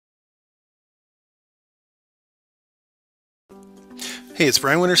Hey, it's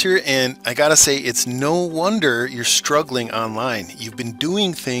Brian Winters here, and I gotta say, it's no wonder you're struggling online. You've been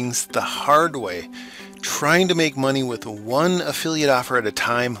doing things the hard way, trying to make money with one affiliate offer at a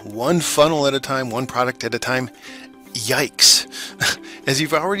time, one funnel at a time, one product at a time. Yikes. As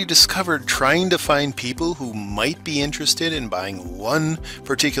you've already discovered, trying to find people who might be interested in buying one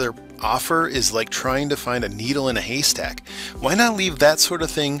particular offer is like trying to find a needle in a haystack. Why not leave that sort of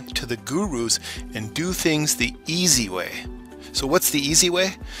thing to the gurus and do things the easy way? So what's the easy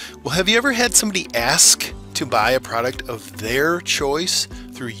way? Well, have you ever had somebody ask to buy a product of their choice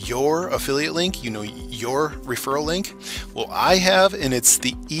through your affiliate link, your referral link? Well, I have, and it's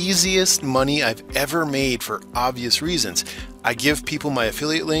the easiest money I've ever made for obvious reasons. I give people my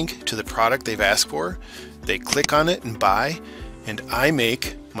affiliate link to the product they've asked for, they click on it and buy, and I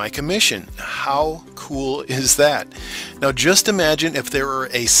make my commission. How cool is that? Now just imagine if there were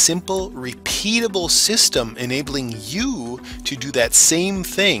a simple, repeatable system enabling you to do that same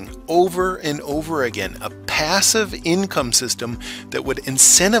thing over and over again, a passive income system that would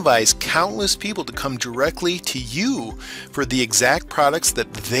incentivize countless people to come directly to you for the exact products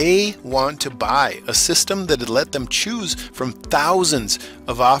that they want to buy, a system that would let them choose from thousands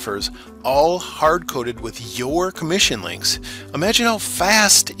of offers, all hard-coded with your commission links. Imagine how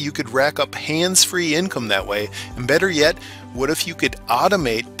fast you could rack up hands-free income that way, and better yet, what if you could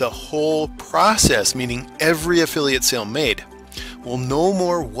automate the whole process, meaning every affiliate sale made? Well, no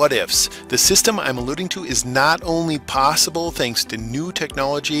more what ifs. The system I'm alluding to is not only possible thanks to new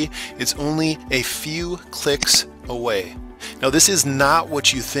technology, it's only a few clicks away. Now, this is not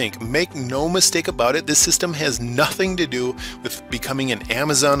what you think. Make no mistake about it, this system has nothing to do with becoming an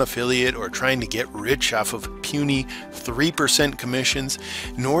Amazon affiliate or trying to get rich off of puny 3% commissions,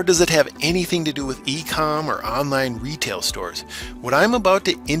 nor does it have anything to do with e-com or online retail stores. What I'm about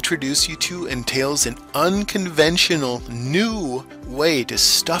to introduce you to entails an unconventional new way to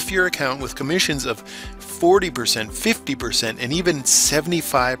stuff your account with commissions of 40%, 50%, and even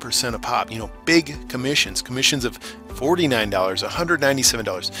 75% a pop. Big commissions of $49,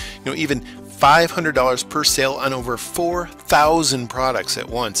 $197, even $500 per sale on over 4,000 products at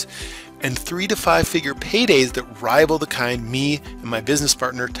once, and 3 to 5 figure paydays that rival the kind me and my business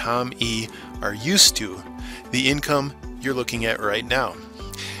partner Tom E are used to, the income you're looking at right now.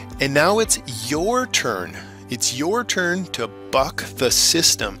 And now it's your turn. It's your turn to buck the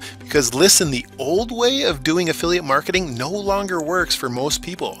system, because listen, the old way of doing affiliate marketing no longer works for most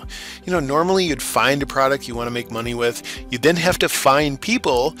people. Normally you'd find a product you want to make money with. You then have to find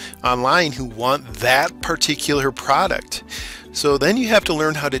people online who want that particular product. So then you have to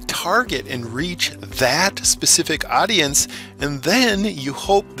learn how to target and reach that specific audience, and then you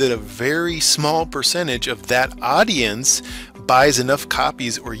hope that a very small percentage of that audience buys enough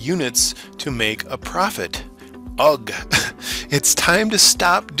copies or units to make a profit. Ugh. It's time to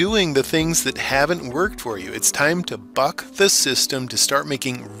stop doing the things that haven't worked for you. It's time to buck the system to start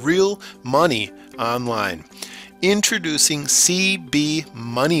making real money online. Introducing CB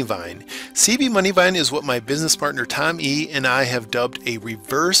Moneyvine. CB Moneyvine is what my business partner Tom E and I have dubbed a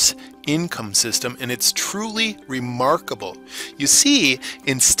reverse income system, and it's truly remarkable. You see,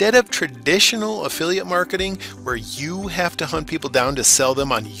 instead of traditional affiliate marketing where you have to hunt people down to sell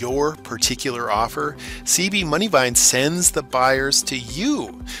them on your particular offer, CB Moneyvine sends the buyers to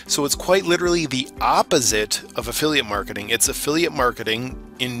you. So it's quite literally the opposite of affiliate marketing. It's affiliate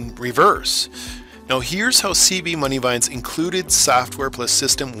marketing in reverse. Now here's how CB Moneyvine's included software plus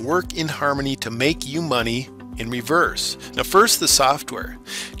system work in harmony to make you money in reverse. Now first, the software.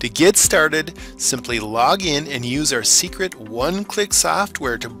 To get started, simply log in and use our secret one-click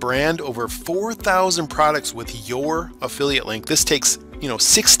software to brand over 4,000 products with your affiliate link. This takes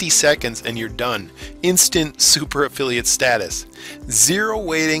 60 seconds and you're done. Instant super affiliate status. Zero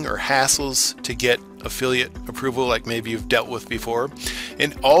waiting or hassles to get affiliate approval like maybe you've dealt with before.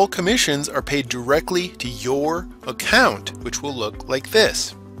 And all commissions are paid directly to your account, which will look like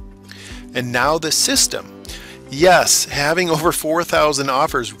this. And now the system. Yes, having over 4,000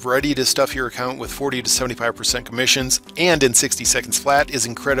 offers ready to stuff your account with 40 to 75% commissions and in 60 seconds flat is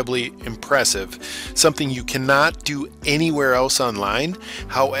incredibly impressive. Something you cannot do anywhere else online.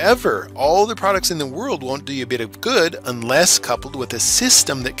 However, all the products in the world won't do you a bit of good unless coupled with a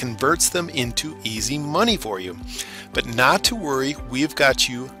system that converts them into easy money for you. But not to worry, we've got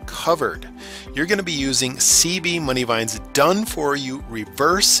you covered. You're going to be using CB Moneyvine's done-for-you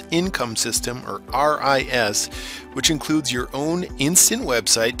reverse income system, or RIS, which includes your own instant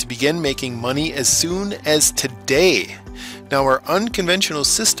website to begin making money as soon as today. Now, our unconventional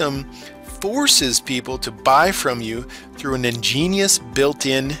system forces people to buy from you through an ingenious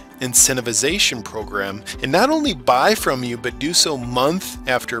built-in incentivization program and not only buy from you, but do so month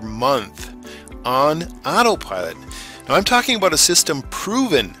after month on autopilot. Now I'm talking about a system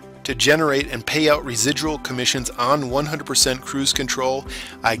proven to generate and pay out residual commissions on 100% cruise control.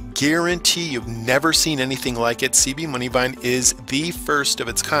 I guarantee you've never seen anything like it. CB Moneyvine is the first of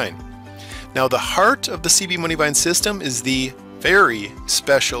its kind. Now the heart of the CB Moneyvine system is the very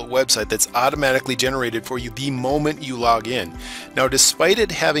special website that's automatically generated for you the moment you log in. Now, despite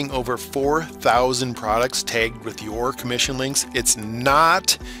it having over 4,000 products tagged with your commission links, it's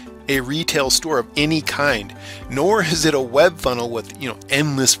not a retail store of any kind, nor is it a web funnel with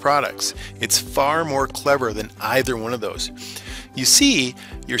endless products. It's far more clever than either one of those. You see,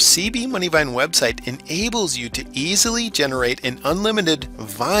 your CB Moneyvine website enables you to easily generate an unlimited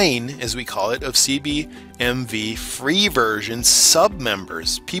vine, as we call it, of CBMV free version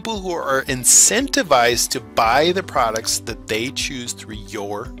sub-members, people who are incentivized to buy the products that they choose through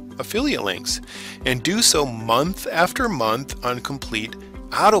your affiliate links, and do so month after month on complete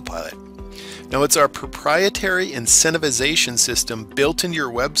autopilot. Now, it's our proprietary incentivization system built into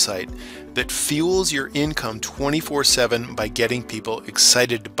your website that fuels your income 24/7 by getting people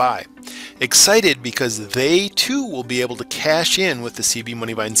excited to buy. Excited because they too will be able to cash in with the CB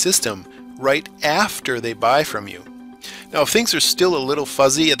Moneyvine system right after they buy from you. Now, if things are still a little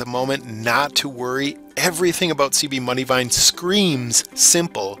fuzzy at the moment, not to worry. Everything about CB Moneyvine screams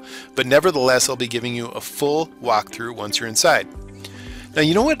simple, but nevertheless, I'll be giving you a full walkthrough once you're inside. Now,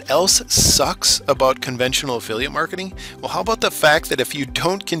 you know what else sucks about conventional affiliate marketing? Well, how about the fact that if you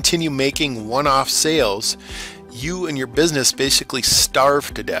don't continue making one-off sales, you and your business basically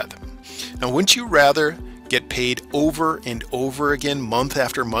starve to death. Now, wouldn't you rather get paid over and over again, month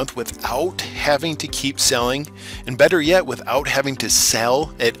after month, without having to keep selling? And better yet, without having to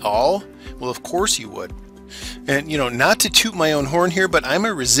sell at all? Well, of course you would. And not to toot my own horn here, but I'm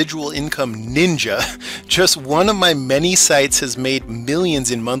a residual income ninja. Just one of my many sites has made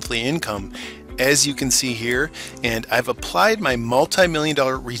millions in monthly income, as you can see here, and I've applied my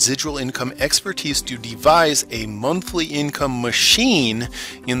multi-million-dollar residual income expertise to devise a monthly income machine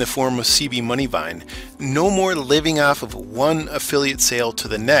in the form of CB Moneyvine. No more living off of one affiliate sale to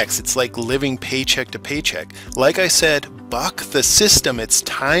the next. It's like living paycheck to paycheck. Like I said, buck the system. It's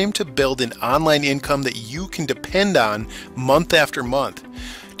time to build an online income that you can depend on month after month.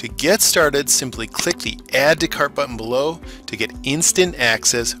 To get started, simply click the Add to Cart button below to get instant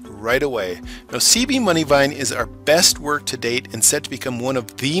access right away. Now, CB Moneyvine is our best work to date and set to become one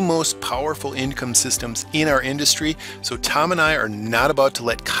of the most powerful income systems in our industry, so Tom and I are not about to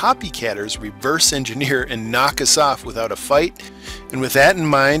let copycatters reverse engineer and knock us off without a fight. And with that in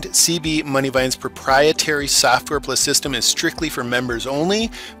mind, CB Moneyvine's proprietary software plus system is strictly for members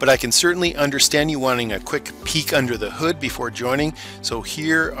only, but I can certainly understand you wanting a quick peek under the hood before joining, so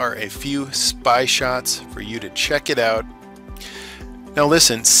here are a few spy shots for you to check it out. Now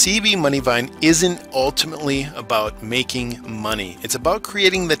listen, CB Moneyvine isn't ultimately about making money. It's about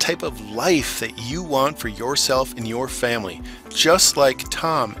creating the type of life that you want for yourself and your family, just like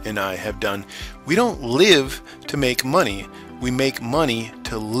Tom and I have done. We don't live to make money. We make money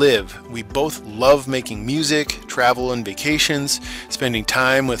to live. We both love making music, travel and vacations, spending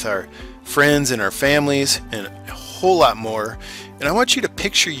time with our friends and our families, and a whole lot more. And I want you to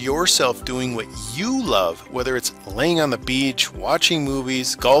picture yourself doing what you love, whether it's laying on the beach, watching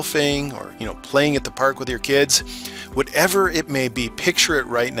movies, golfing, or playing at the park with your kids. Whatever it may be, picture it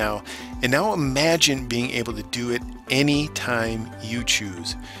right now. And now imagine being able to do it anytime you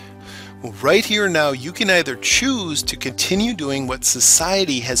choose. Well, right here now, you can either choose to continue doing what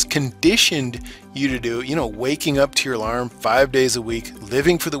society has conditioned you to do, waking up to your alarm 5 days a week,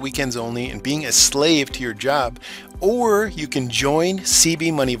 living for the weekends only, and being a slave to your job, or you can join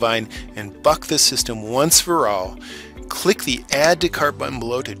CB Moneyvine and buck the system once for all. Click the Add to Cart button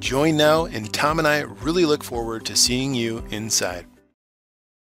below to join now, and Tom and I really look forward to seeing you inside.